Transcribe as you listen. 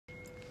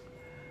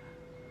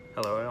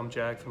Hello, I'm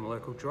Jag from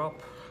Local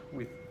Drop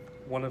with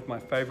one of my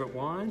favourite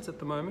wines at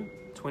the moment,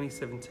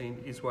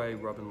 2017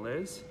 Izway Robin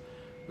Les,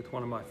 with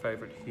one of my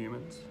favourite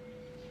humans,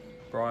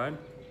 Brian.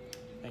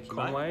 Thank you,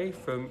 Conway mate.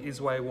 from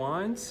Izway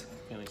Wines.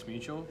 Feelings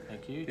mutual.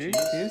 Thank you. Cheers.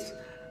 Cheers.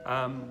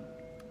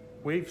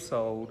 We've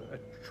sold a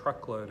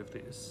truckload of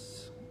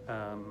this.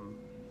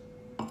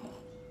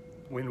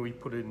 When we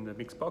put it in the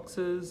mix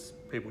boxes,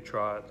 people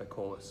try it, they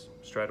call us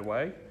straight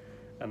away,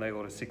 and they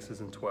order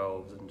 6s and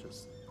 12s and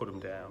just put them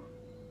down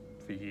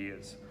for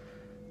years.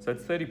 So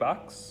it's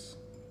 $30.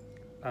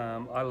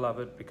 I love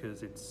it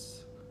because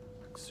it's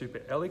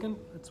super elegant.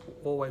 It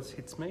always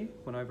hits me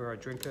whenever I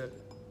drink it.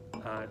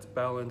 It's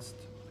balanced.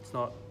 It's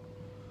not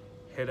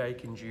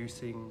headache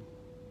inducing,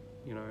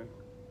 you know,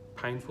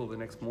 painful the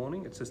next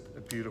morning. It's just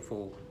a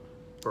beautiful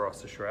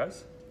Izway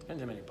Shiraz.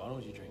 Depends how many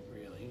bottles you drink,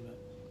 really, but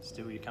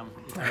still you come.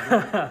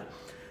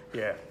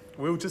 Yeah,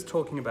 we were just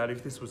talking about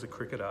if this was a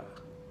cricketer,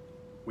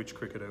 which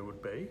cricketer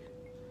would be.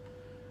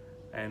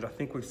 And I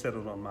think we've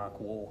settled on Mark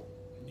Waugh.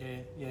 Yeah.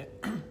 Yeah,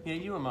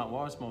 you and Mark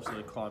Waugh is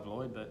mostly Clive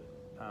Lloyd, but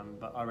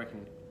I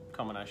reckon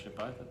combination of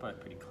both. They're both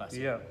pretty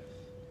classic. Yeah.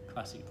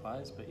 Classic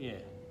players, but yeah.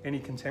 Any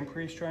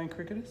contemporary Australian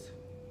cricketers?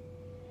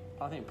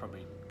 I think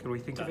probably. Can we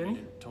think of Don't any?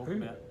 need to talk Who?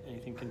 about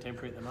anything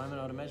contemporary at the moment.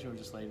 I'd imagine we'll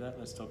just leave that.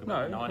 Let's talk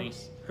about the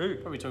 90s. Who?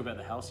 Probably talk about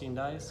the halcyon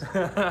days.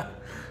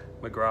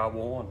 McGrath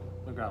Warren.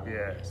 McGrath.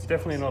 Yeah, Yes, it's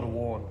definitely not a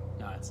Warren.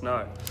 No, it's No.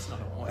 not. It's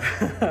not a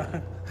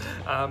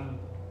wine.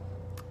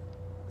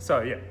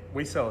 So yeah,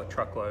 we sell a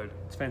truckload.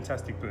 It's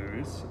fantastic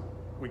booze.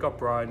 We got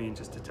Brian in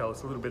just to tell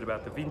us a little bit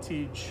about the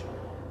vintage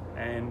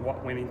and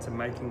what went into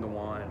making the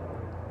wine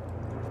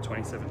for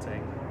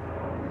 2017.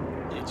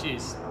 Yeah,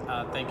 cheers.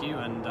 Thank you,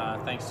 and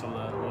thanks to all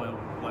the loyal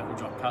Local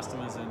Drop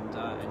customers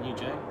and you,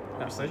 Jay.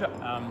 Our pleasure.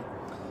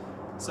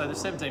 So the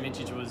 17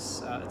 vintage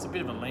was, it's a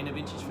bit of a leaner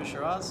vintage for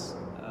Shiraz,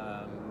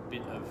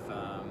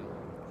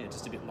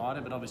 just a bit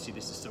lighter, but obviously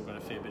this has still got a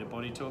fair bit of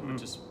body to it, but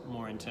just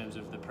more in terms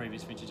of the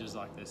previous vintages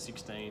like the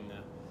 16, the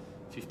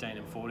 15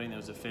 and 14, there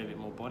was a fair bit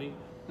more body.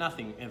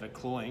 Nothing ever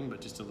cloying,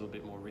 but just a little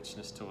bit more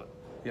richness to it.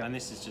 Yeah. And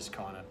this is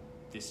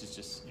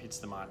just hits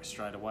the mark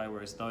straight away,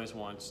 whereas those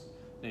wines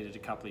needed a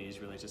couple of years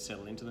really to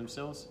settle into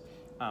themselves.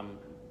 Our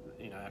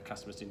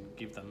customers didn't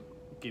give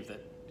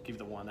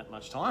the wine that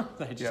much time.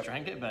 They just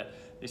drank it, but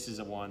this is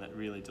a wine that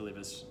really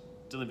delivers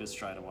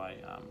straight away.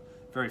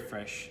 Very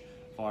fresh,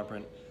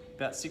 vibrant.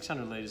 About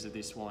 600 litres of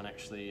this wine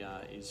actually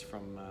is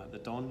from the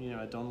Don,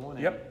 a Don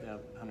wine, our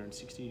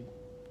 $160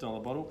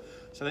 bottle.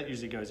 So that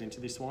usually goes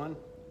into this wine,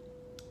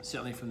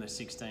 certainly from the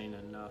 16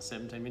 and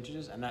 17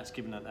 vintages, and that's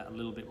given it that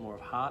little bit more of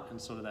heart and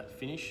sort of that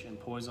finish and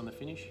poise on the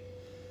finish.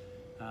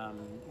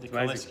 The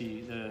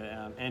Koleski,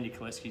 Andy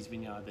Koleski's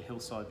vineyard, the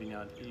Hillside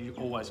vineyard,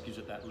 always gives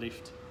it that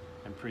lift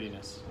and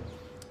prettiness.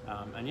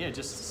 And yeah,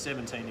 just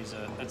 17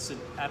 it's an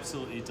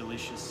absolutely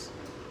delicious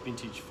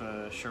vintage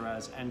for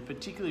Shiraz, and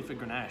particularly for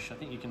Grenache. I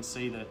think you can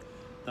see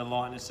the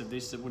lightness of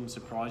this. It wouldn't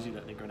surprise you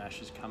that the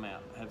Grenaches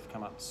have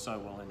come up so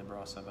well in the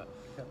Barossa. But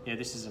yeah,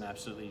 this is an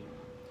absolutely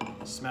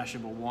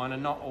smashable wine,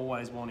 and not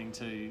always wanting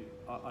to.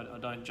 I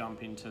don't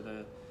jump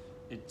into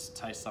it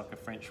tastes like a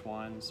French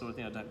wine sort of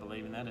thing. I don't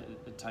believe in that.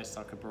 It tastes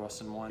like a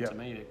Barossan wine to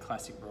me, a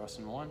classic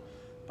Barossan wine.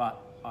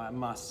 But I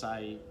must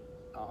say,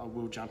 I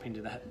will jump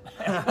into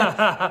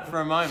that for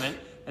a moment.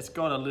 It's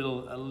got a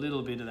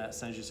little bit of that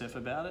Saint-Joseph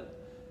about it.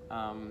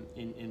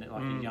 In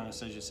like a younger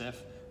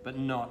Saint-Joseph, but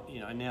not,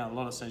 now a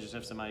lot of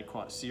Saint-Josephs are made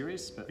quite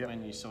serious, but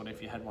when you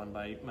if you had one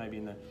maybe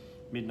in the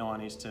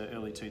mid-90s to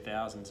early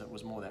 2000s, it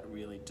was more that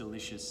really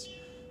delicious,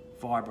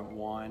 vibrant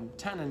wine.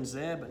 Tannins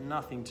there, but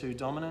nothing too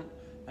dominant,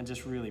 and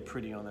just really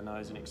pretty on the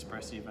nose and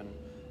expressive, and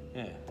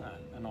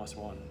a nice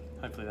wine.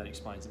 Hopefully that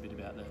explains a bit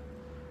about the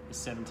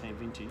 17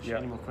 vintage.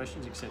 Any more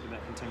questions except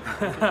about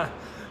contemporary?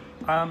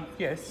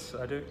 Yes,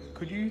 I do.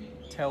 Could you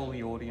tell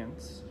the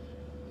audience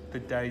the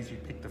days you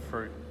pick the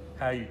fruit,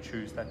 how you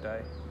choose that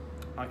day?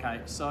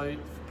 Okay, so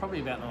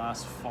probably about the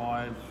last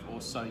 5 or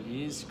so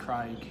years,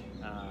 Craig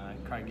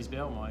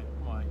Isbell, my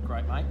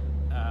great mate,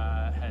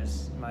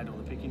 has made all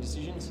the picking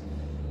decisions.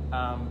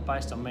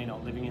 Based on me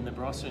not living in the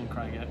Barossa and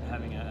Craig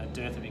having a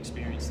dearth of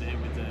experience there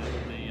with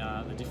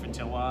the different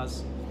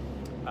terroirs,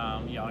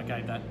 I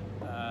gave that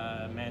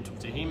mantle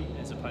to him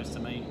as opposed to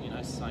me,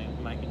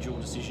 saying making dual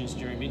decisions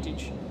during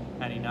vintage,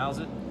 and he nails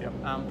it.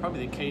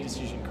 Probably the key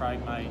decision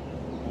Craig made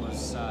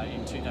was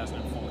in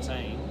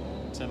 2014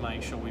 to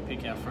make sure we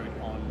pick our fruit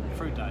on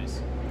fruit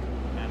days,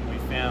 and we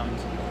found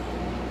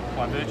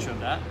by virtue of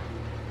that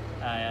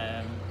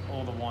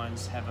all the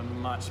wines have a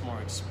much more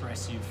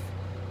expressive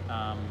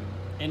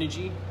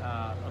energy.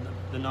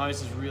 The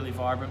nose is really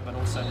vibrant, but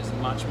also there's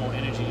much more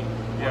energy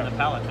on the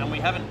palate, and we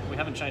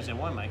haven't changed our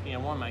winemaking.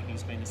 Our winemaking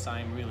has been the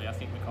same really. I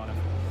think we kind of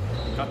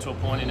got to a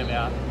point in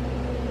about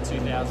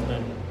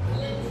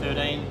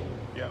 2013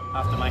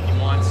 after making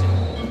wines.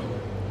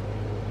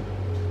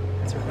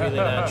 It's really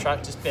the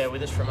truck. Just bear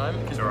with us for a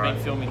moment because we've been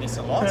filming this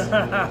a lot.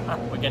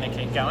 We're going to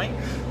keep going.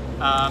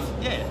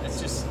 It's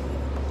just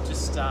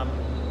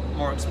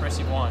more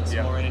expressive wines,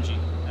 more energy,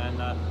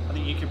 and I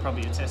think you could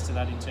probably attest to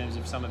that in terms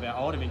of some of our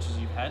older vintages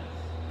you've had.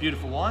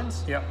 beautiful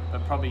wines. Yep.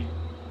 But probably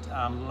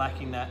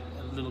lacking that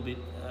a little bit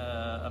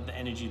of the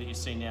energy that you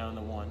see now in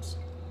the wines.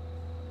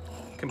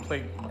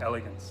 Complete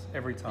elegance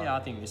every time. Yeah, I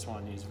think this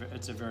one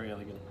it's a very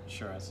elegant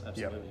Shiraz,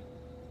 absolutely.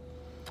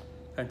 Yep.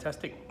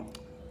 Fantastic.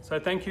 So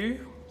thank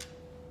you.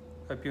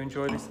 Hope you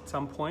enjoy this at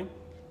some point.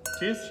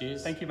 Cheers.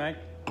 Cheers. Thank you, mate.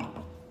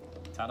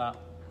 Ta-da.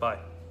 Bye.